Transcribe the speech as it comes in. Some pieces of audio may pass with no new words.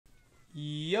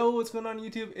Yo, what's going on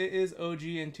YouTube? It is OG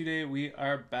and today we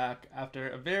are back after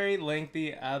a very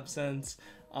lengthy absence.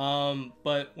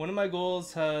 But one of my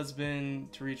goals has been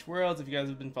to reach Worlds. If you guys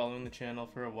have been following the channel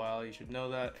for a while, you should know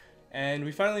that. And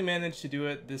we finally managed to do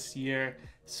it this year.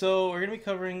 So we're going to be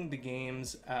covering the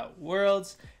games at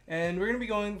Worlds and we're going to be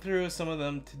going through some of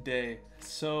them today.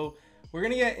 So we're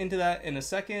going to get into that in a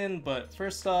second, but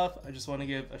first off, I just want to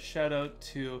give a shout out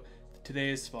to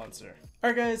today's sponsor.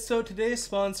 Alright guys, so today's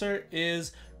sponsor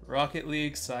is Rocket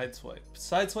League Sideswipe.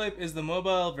 Sideswipe is the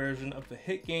mobile version of the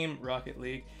hit game Rocket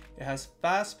League. It has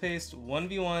fast-paced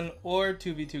 1v1 or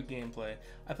 2v2 gameplay.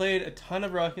 I played a ton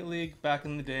of Rocket League back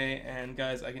in the day, and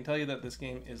guys, I can tell you that this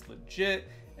game is legit,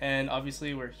 and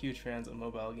obviously we're huge fans of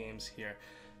mobile games here.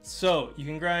 So you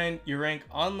can grind your rank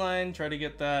online, try to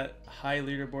get that high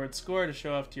leaderboard score to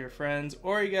show off to your friends,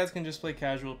 or you guys can just play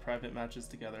casual private matches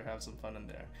together, have some fun in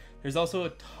there. There's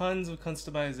also tons of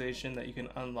customization that you can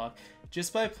unlock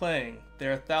just by playing.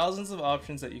 There are thousands of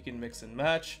options that you can mix and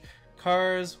match.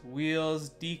 Cars, wheels,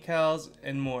 decals,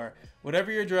 and more.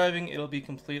 Whatever you're driving, it'll be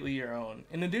completely your own.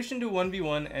 In addition to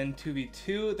 1v1 and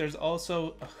 2v2, there's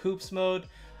also a hoops mode,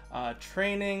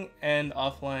 training, and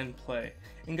offline play.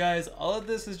 And guys, all of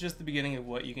this is just the beginning of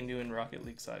what you can do in Rocket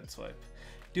League Sideswipe.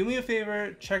 Do me a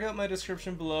favor, check out my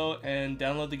description below and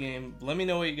download the game. Let me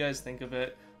know what you guys think of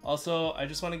it. Also, I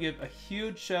just want to give a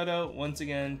huge shout out once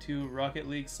again to Rocket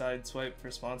League Sideswipe for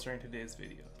sponsoring today's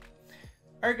video.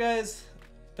 Alright guys,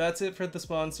 that's it for the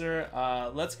sponsor.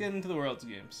 Let's get into the Worlds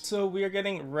games. So we are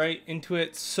getting right into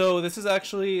it. So this is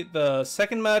actually the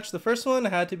second match. The first one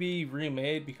had to be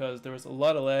remade because there was a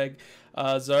lot of lag.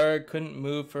 Zara couldn't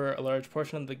move for a large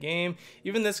portion of the game.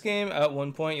 Even this game, at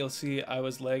one point you'll see I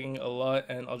was lagging a lot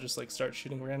and I'll just like start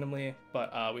shooting randomly,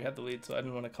 but we had the lead, so I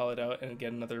didn't want to call it out and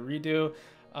get another redo.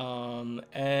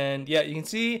 And yeah, you can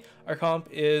see our comp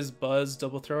is Buzz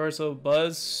double thrower. So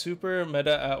Buzz super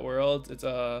meta at Worlds. It's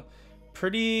a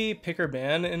pretty pick or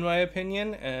ban in my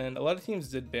opinion, and a lot of teams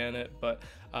did ban it, but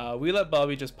we let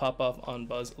Bobby just pop off on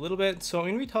Buzz a little bit. So I'm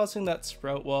going to be tossing that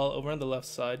sprout wall over on the left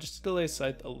side just to delay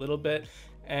Scythe a little bit,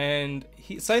 and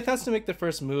Scythe has to make the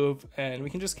first move and we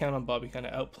can just count on Bobby kind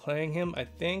of outplaying him. I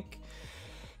think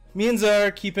me and Zar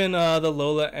are keeping the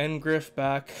Lola and Griff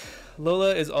back.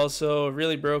 Lola is also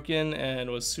really broken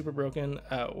and was super broken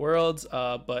at Worlds,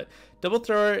 but double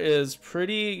thrower is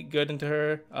pretty good into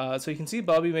her. So you can see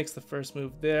Bobby makes the first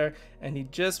move there and he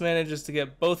just manages to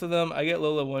get both of them. I get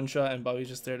Lola one shot and Bobby's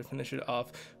just there to finish it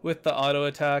off with the auto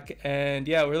attack, and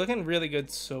yeah, we're looking really good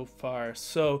so far.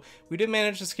 So we did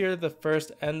manage to secure the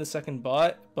first and the second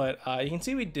bot, but you can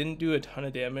see we didn't do a ton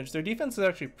of damage. Their defense is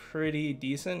actually pretty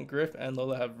decent. Griff and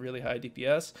Lola have really high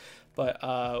DPS, but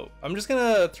I'm just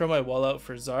gonna throw my wall out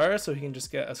for Zara so he can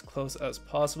just get as close as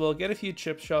possible, get a few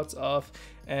chip shots off,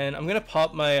 and I'm gonna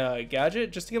pop my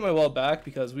gadget just to get my wall back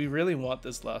because we really want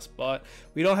this last bot.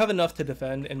 We don't have enough to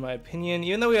defend in my opinion,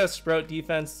 even though we have Sprout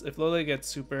defense. If Lola gets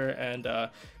super and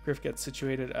Griff gets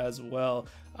situated as well,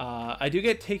 I do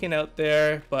get taken out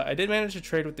there, but I did manage to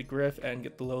trade with the Griff and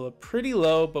get the Lola pretty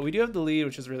low, but we do have the lead,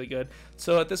 which is really good.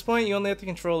 So at this point you only have to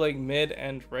control like mid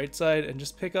and right side and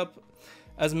just pick up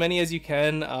as many as you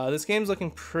can. This game's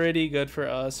looking pretty good for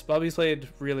us. Bobby's played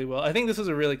really well. I think this was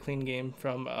a really clean game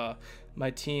from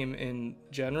my team in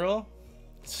general.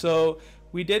 So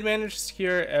we did manage to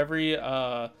secure every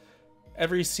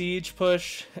siege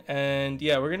push, and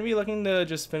yeah, we're going to be looking to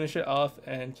just finish it off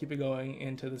and keep it going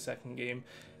into the second game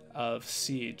of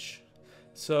siege.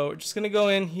 So we're just going to go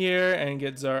in here and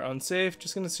get Zara unsafe.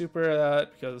 Just going to super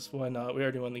that because why not? We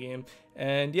already won the game.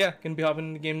 And yeah, going to be hopping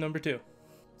into game number 2.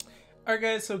 Alright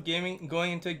guys, so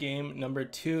going into game number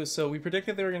 2. So we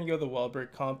predicted they were going to go the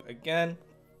Wahlberg comp again,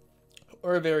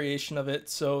 or a variation of it.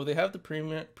 So they have the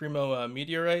Primo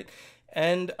Meteorite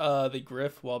and the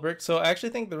Griff Wahlberg. So I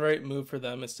actually think the right move for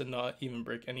them is to not even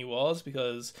break any walls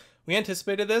because we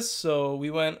anticipated this. So we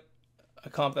went a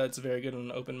comp that's very good on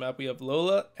an open map. We have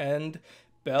Lola and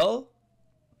Belle.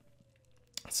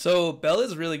 So Belle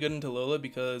is really good into Lola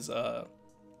because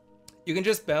you can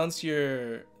just bounce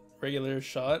your regular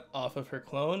shot off of her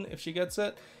clone if she gets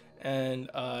it, and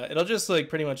it'll just like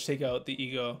pretty much take out the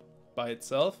ego by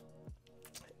itself.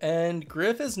 And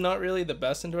Griff is not really the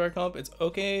best into our comp. It's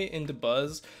okay into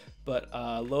Buzz, but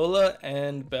Lola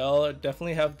and Belle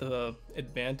definitely have the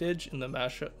advantage in the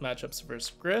matchups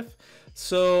versus Griff.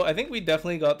 So I think we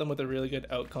definitely got them with a really good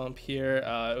outcomp here.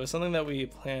 It was something that we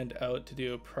planned out to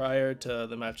do prior to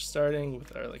the match starting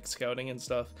with our like scouting and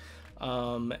stuff.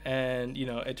 And you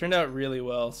know, it turned out really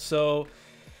well. So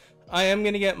I am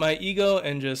going to get my ego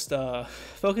and just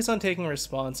focus on taking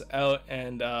response out.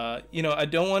 And, you know, I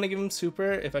don't want to give him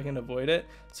super if I can avoid it.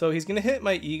 So he's going to hit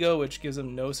my ego, which gives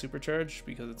him no supercharge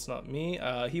because it's not me.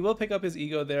 He will pick up his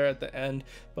ego there at the end,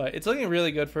 but it's looking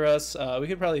really good for us. We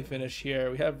could probably finish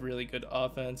here. We have really good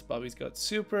offense. Bobby's got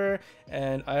super,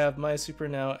 and I have my super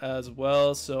now as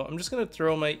well. So I'm just going to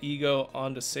throw my ego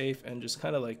onto safe and just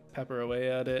kind of like pepper away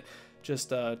at it.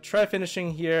 Just try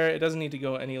finishing here. It doesn't need to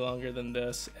go any longer than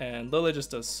this, and Lola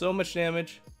just does so much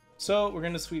damage. So we're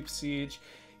gonna sweep Siege,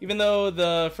 even though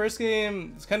the first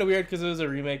game is kind of weird because it was a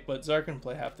remake, but Zar can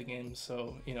play half the game,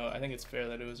 so you know, I think it's fair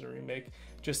that it was a remake.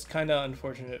 Just kind of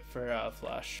unfortunate for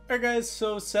Flash. Alright guys,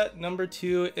 so set number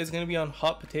 2 is gonna be on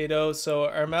Hot Potato. So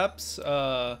our maps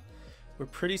were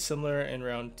pretty similar in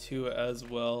round 2 as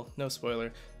well, no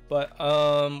spoiler, but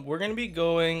we're gonna be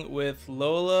going with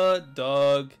Lola,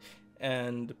 Dog,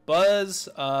 and Buzz.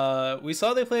 We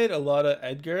saw they played a lot of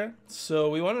Edgar,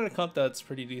 so we wanted a comp that's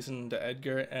pretty decent to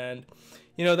Edgar. And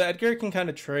you know, the Edgar can kind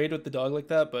of trade with the Dog like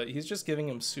that, but he's just giving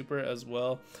him super as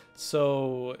well,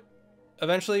 so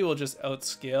eventually we'll just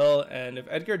outscale. And if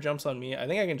Edgar jumps on me, I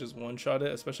think I can just one-shot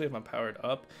it, especially if I'm powered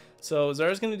up. So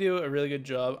Zara's going to do a really good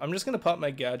job. I'm just going to pop my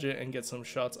gadget and get some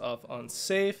shots off on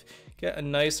safe, get a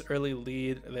nice early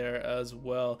lead there as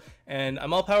well. And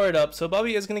I'm all powered up, so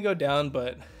Bobby is going to go down,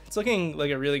 but it's looking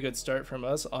like a really good start from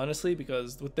us, honestly,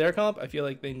 because with their comp, I feel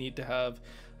like they need to have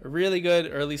a really good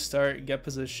early start, get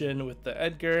position with the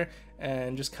Edgar,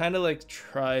 and just kind of like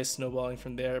try snowballing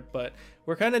from there. But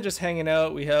we're kind of just hanging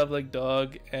out. We have like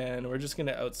Dog, and we're just going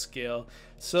to outscale.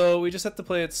 So we just have to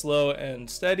play it slow and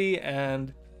steady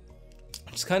and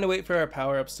just kind of wait for our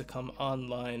power-ups to come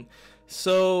online.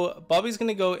 So Bobby's going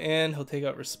to go in, he'll take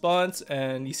out response,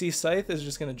 and you see Scythe is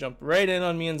just going to jump right in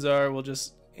on me and Zar. We'll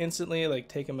just instantly like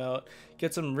take him out,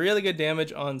 get some really good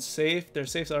damage on safe. Their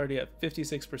safe's already at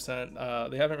 56%.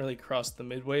 They haven't really crossed the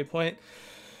midway point,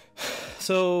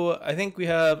 so I think we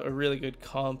have a really good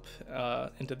comp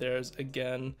into theirs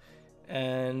again.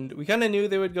 And we kind of knew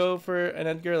they would go for an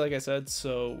Edgar, like I said,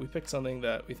 so we picked something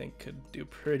that we think could do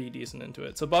pretty decent into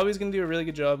it. So Bobby's gonna do a really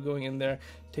good job going in there,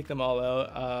 take them all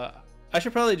out. I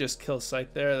should probably just kill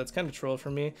Scythe there. That's kind of troll for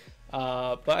me.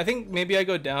 But I think maybe I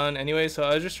go down anyway, so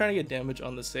I was just trying to get damage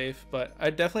on the safe, but I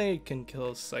definitely can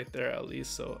kill Scythe there at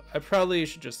least, so I probably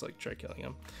should just like try killing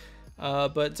him.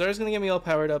 But Zar's gonna get me all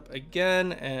powered up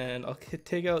again, and I'll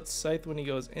take out Scythe when he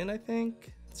goes in, I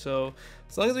think. So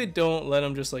as long as we don't let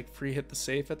him just like free hit the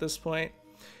safe at this point,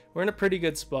 we're in a pretty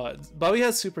good spot. Bobby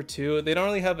has super too. They don't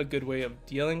really have a good way of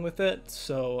dealing with it,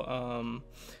 so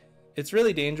it's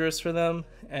really dangerous for them.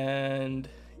 And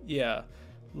yeah,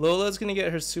 Lola's gonna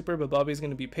get her super, but Bobby's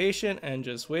gonna be patient and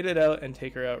just wait it out and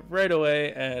take her out right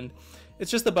away. And it's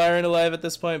just the Byron alive at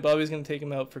this point. Bobby's gonna take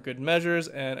him out for good measures,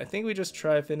 and I think we just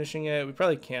try finishing it. We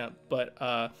probably can't,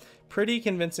 but pretty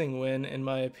convincing win in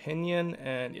my opinion.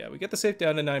 And yeah, we get the safe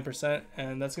down to 9%,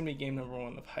 and that's gonna be game number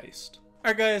 1 of Heist.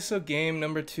 Alright guys, so game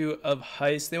number 2 of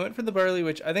Heist. They went for the Barley,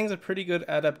 which I think is a pretty good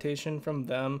adaptation from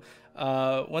them.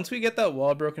 Once we get that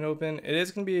wall broken open, it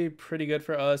is going to be pretty good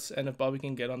for us, and if Bobby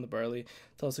can get on the Barley,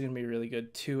 it's also going to be really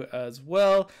good too as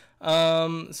well.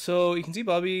 So you can see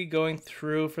Bobby going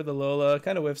through for the Lola,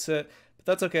 kind of whiffs it, but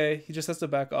that's okay. He just has to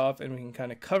back off, and we can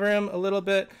kind of cover him a little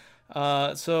bit.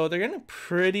 So they're getting a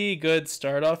pretty good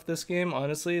start off this game,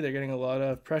 honestly. They're getting a lot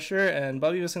of pressure, and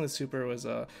Bobby missing the super was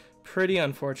pretty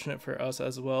unfortunate for us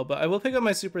as well. But I will pick up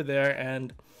my super there,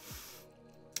 and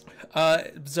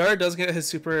Zara does get his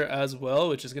super as well,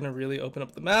 which is going to really open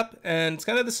up the map. And it's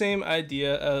kind of the same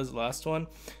idea as last one,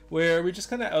 where we just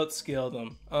kind of outscale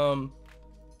them.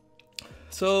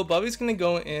 So Bobby's going to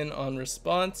go in on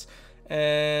response,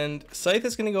 and Scythe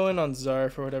is going to go in on Zara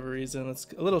for whatever reason. That's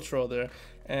a little troll there.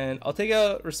 And I'll take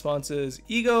out response's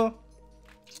ego.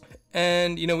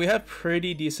 And you know, we have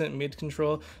pretty decent mid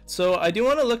control, so I do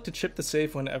want to look to chip the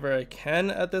safe whenever I can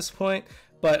at this point,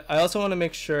 but I also want to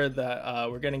make sure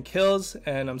that we're getting kills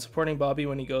and I'm supporting Bobby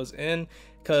when he goes in,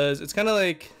 because it's kind of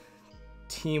like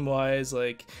team wise,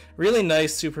 like really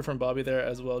nice super from Bobby there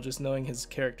as well, just knowing his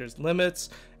character's limits.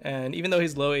 And even though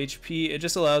he's low HP, it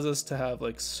just allows us to have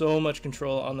like so much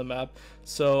control on the map.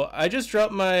 So I just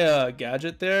dropped my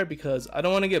gadget there because I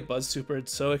don't want to get buzz supered,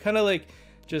 so it kind of like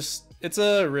it's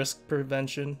a risk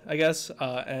prevention, I guess.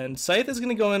 And Scythe is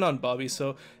going to go in on Bobby.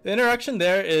 So the interaction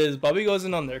there is Bobby goes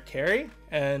in on their carry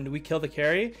and we kill the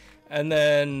carry. And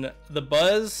then the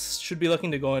Buzz should be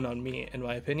looking to go in on me, in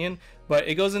my opinion. But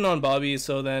it goes in on Bobby,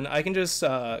 so then I can just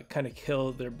kind of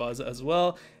kill their Buzz as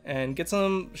well and get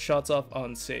some shots off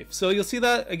on safe. So you'll see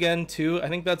that again too. I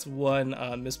think that's one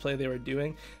misplay they were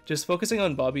doing. Just focusing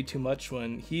on Bobby too much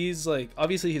when he's like,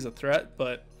 obviously he's a threat,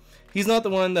 but he's not the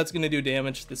one that's going to do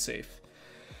damage to the safe.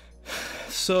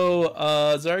 So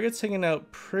Zara gets taken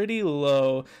out pretty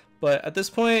low, but at this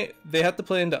point they have to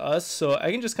play into us, so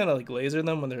I can just kind of like laser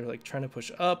them when they're like trying to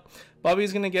push up.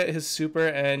 Bobby's gonna get his super,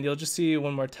 and you'll just see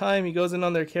one more time he goes in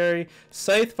on their carry.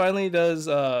 Scythe finally does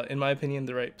in my opinion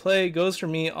the right play, goes for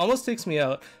me, almost takes me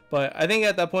out, but I think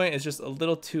at that point it's just a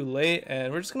little too late,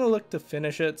 and we're just gonna look to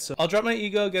finish it. So I'll drop my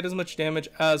ego, get as much damage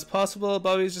as possible.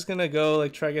 Bobby's just gonna go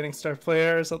like try getting star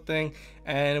player or something,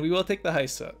 and we will take the high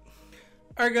set.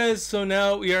 Alright guys, so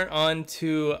now we are on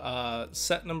to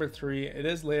set number 3. It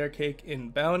is layer cake in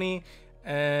bounty,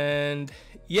 and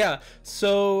yeah,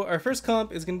 so our first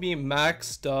comp is going to be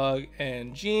Max, Dog,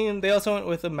 and Jean. They also went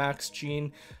with a Max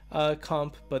Jean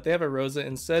comp, but they have a Rosa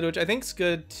instead, which I think is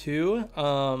good too.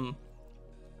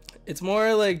 It's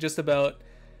more like just about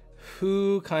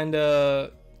who kind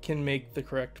of can make the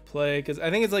correct play, because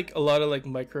I think it's like a lot of like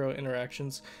micro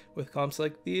interactions with comps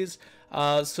like these.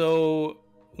 So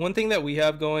one thing that we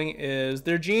have going is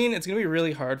their Jean, it's going to be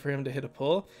really hard for him to hit a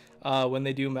pull when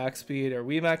they do max speed or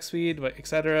we max speed,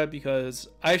 etc., because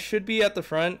I should be at the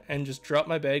front and just drop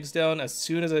my bags down as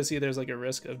soon as I see there's like a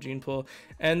risk of Jean pull,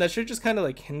 and that should just kind of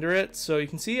like hinder it. So you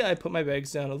can see I put my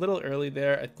bags down a little early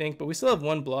there, I think, but we still have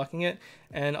one blocking it,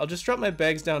 and I'll just drop my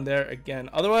bags down there again.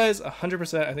 Otherwise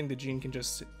 100% I think the Jean can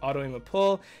just auto aim a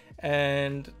pull,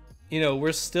 and you know,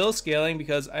 we're still scaling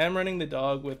because I am running the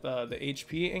Dog with the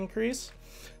HP increase.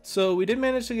 So we did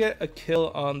manage to get a kill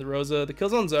on the Rosa. The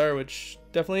kill's on Zara, which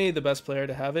definitely the best player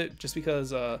to have it, just because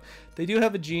they do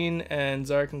have a Jean and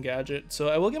Zara can gadget. So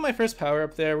I will get my first power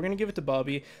up there. We're going to give it to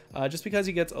Bobby just because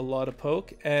he gets a lot of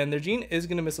poke, and their Jean is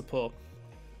going to miss a pull.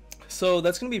 So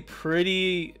that's going to be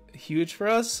pretty huge for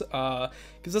us.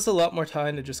 Gives us a lot more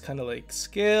time to just kind of like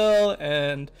scale,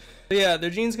 and yeah, their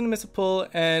Jean's going to miss a pull,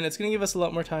 and it's going to give us a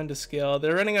lot more time to scale.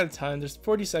 They're running out of time. There's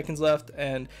 40 seconds left,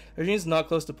 and their Jean's not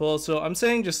close to pull. So I'm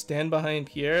saying just stand behind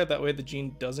here. That way the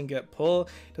Jean doesn't get pull,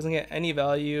 doesn't get any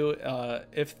value.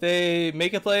 If they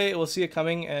make a play, we'll see it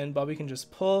coming, and Bobby can just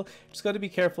pull. Just got to be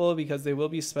careful because they will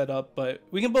be sped up, but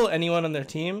we can pull anyone on their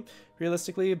team.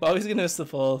 Realistically, Bobby's going to miss the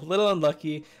pull. A little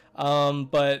unlucky,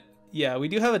 but yeah, we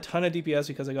do have a ton of DPS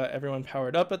because I got everyone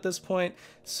powered up at this point,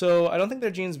 so I don't think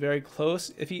their Jean's very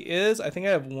close. If he is, I think I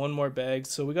have one more bag,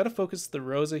 so we got to focus the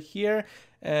Rosa here,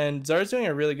 and Zara's doing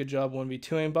a really good job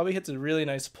 1v2ing. Bobby hits a really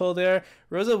nice pull there.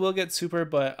 Rosa will get super,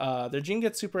 but their Jean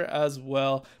gets super as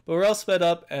well, but we're all sped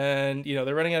up, and you know,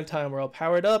 they're running out of time. We're all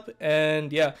powered up,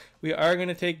 and yeah, we are going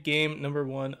to take game number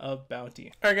 1 of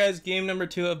Bounty. Alright guys, game number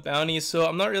 2 of Bounty. So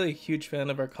I'm not really a huge fan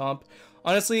of our comp.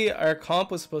 Honestly, our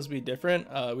comp was supposed to be different.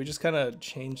 We just kind of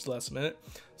changed last minute.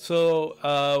 So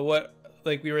what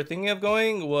like we were thinking of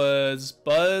going was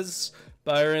Buzz,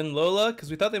 Byron, Lola, because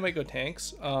we thought they might go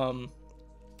tanks.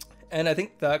 And I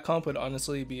think that comp would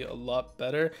honestly be a lot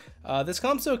better. This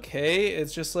comp's okay.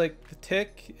 It's just like the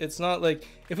tick. It's not like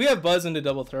if we have Buzz into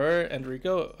double thrower and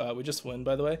Rico, we just win,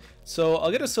 by the way. So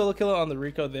I'll get a solo kill on the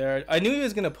Rico there. I knew he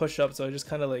was gonna push up, so I just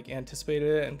kind of like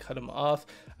anticipated it and cut him off.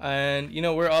 And you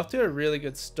know, we're off to a really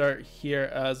good start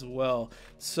here as well.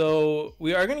 So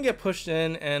we are gonna get pushed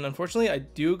in, and unfortunately I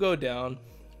do go down.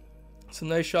 Some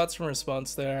nice shots from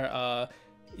response there.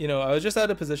 You know, I was just out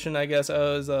of position, I guess. I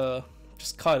was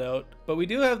just caught out, but we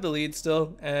do have the lead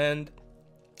still, and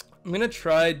I'm gonna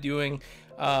try doing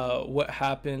what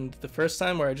happened the first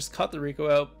time where I just caught the Rico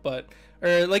out,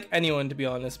 or like anyone, to be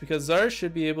honest, because Zara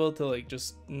should be able to like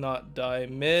just not die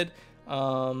mid,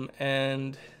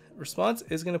 and response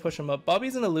is gonna push him up.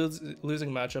 Bobby's in a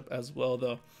losing matchup as well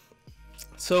though.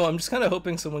 So I'm just kind of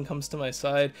hoping someone comes to my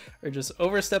side or just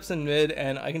oversteps in mid,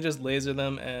 and I can just laser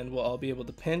them and we'll all be able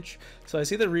to pinch. So I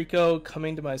see the Rico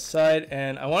coming to my side,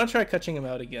 and I want to try catching him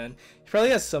out again. He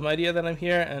probably has some idea that I'm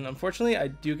here, and unfortunately I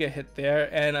do get hit there,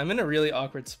 and I'm in a really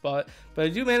awkward spot, but I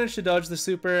do manage to dodge the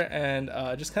super and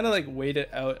just kind of like wait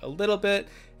it out a little bit,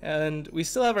 and we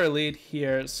still have our lead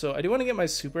here. So I do want to get my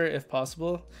super if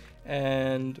possible,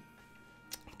 and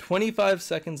 25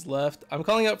 seconds left. I'm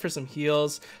calling out for some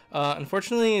heals.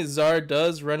 Unfortunately, Zara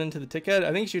does run into the tick head.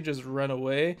 I think she should just run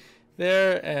away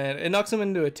there, and it knocks him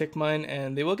into a tick mine,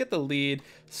 and they will get the lead.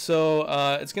 So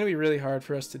it's going to be really hard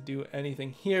for us to do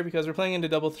anything here because we're playing into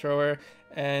double thrower,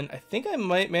 and I think I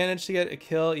might manage to get a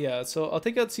kill. Yeah, so I'll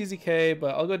take out CZK,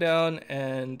 but I'll go down,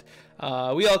 and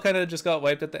we all kind of just got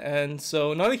wiped at the end.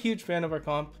 So not a huge fan of our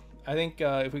comp. I think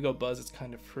if we go Buzz, it's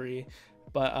kind of free,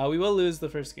 but we will lose the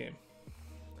first game.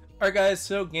 Alright guys,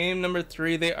 so game number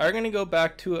 3, they are going to go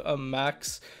back to a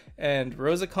Max and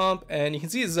Rosa comp, and you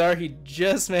can see Zara, he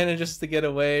just manages to get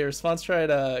away. Response tried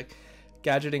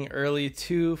gadgeting early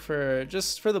too for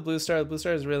the blue star. The blue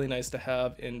star is really nice to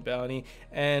have in bounty,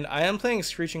 and I am playing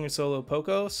Screeching solo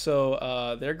Poco,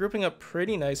 so they're grouping up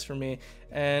pretty nice for me,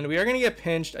 and we are going to get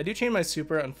pinched. I do chain my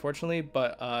super unfortunately,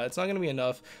 but it's not going to be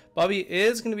enough. Bobby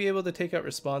is going to be able to take out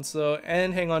response though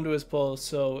and hang on to his pull,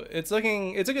 so it's a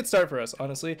good start for us.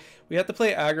 Honestly, we have to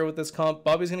play aggro with this comp.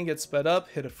 Bobby's going to get sped up,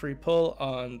 hit a free pull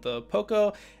on the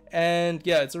Poco, and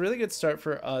yeah, it's a really good start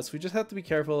for us. We just have to be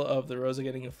careful of the Rosa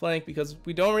getting a flank because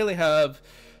we don't really have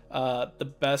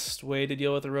the best way to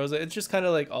deal with the Rosa. It's just kind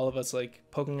of like all of us like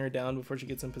poking her down before she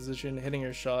gets in position, hitting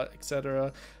her shot,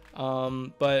 etc.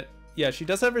 But yeah, she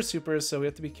does have her supers, so we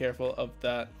have to be careful of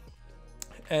that.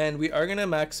 And we are gonna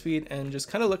max speed and just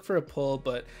kind of look for a pull,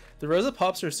 but the Rosa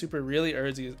pops her super really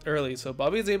early, so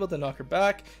Bobby is able to knock her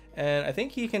back, and I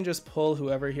think he can just pull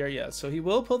whoever here. Yeah, so he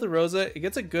will pull the Rosa. It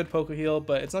gets a good Poco heal,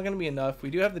 but it's not going to be enough.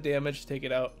 We do have the damage to take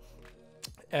it out,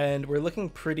 and we're looking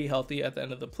pretty healthy at the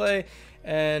end of the play.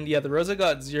 And yeah, the Rosa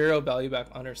got 0 value back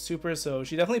on her super, so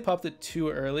she definitely popped it too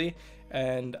early,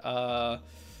 and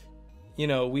you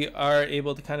know, we are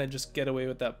able to kind of just get away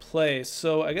with that play.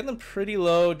 So I get them pretty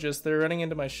low, just they're running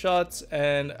into my shots,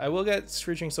 and I will get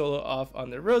Screeching Solo off on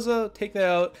their Rosa, take that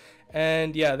out,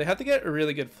 and yeah, they have to get a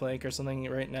really good flank or something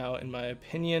right now in my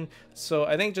opinion. So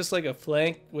I think just like a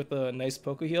flank with a nice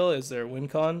Poco heal is their win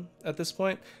con at this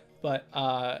point. But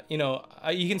you know,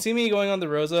 you can see me going on the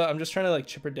Rosa. I'm just trying to like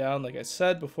chip her down, like I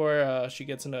said, before she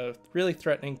gets in a really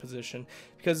threatening position,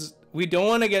 because we don't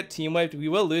want to get team wiped. We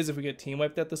will lose if we get team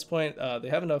wiped at this point. They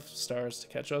have enough stars to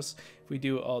catch us. If we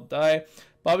do, I'll die.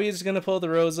 Bobby is going to pull the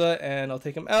Rosa, and I'll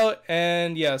take him out.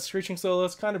 And yeah, Screeching Solo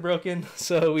is kind of broken,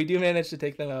 so we do manage to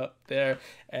take them out there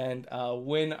and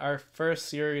win our first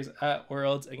series at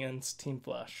Worlds against Team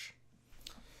Flash.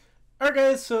 Alright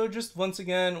guys, so just once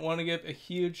again, want to give a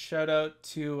huge shout out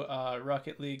to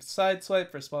Rocket League Sideswipe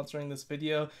for sponsoring this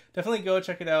video. Definitely go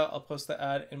check it out. I'll post the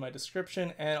ad in my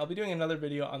description, and I'll be doing another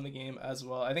video on the game as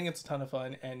well. I think it's a ton of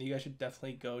fun, and you guys should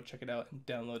definitely go check it out and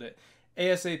download it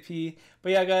ASAP.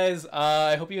 But yeah guys,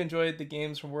 I hope you enjoyed the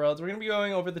games from Worlds. We're going to be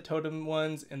going over the totem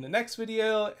ones in the next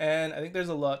video, and I think there's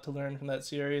a lot to learn from that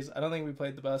series. I don't think we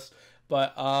played the best,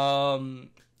 but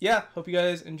yeah, hope you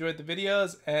guys enjoyed the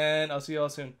videos, and I'll see you all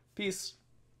soon. Peace.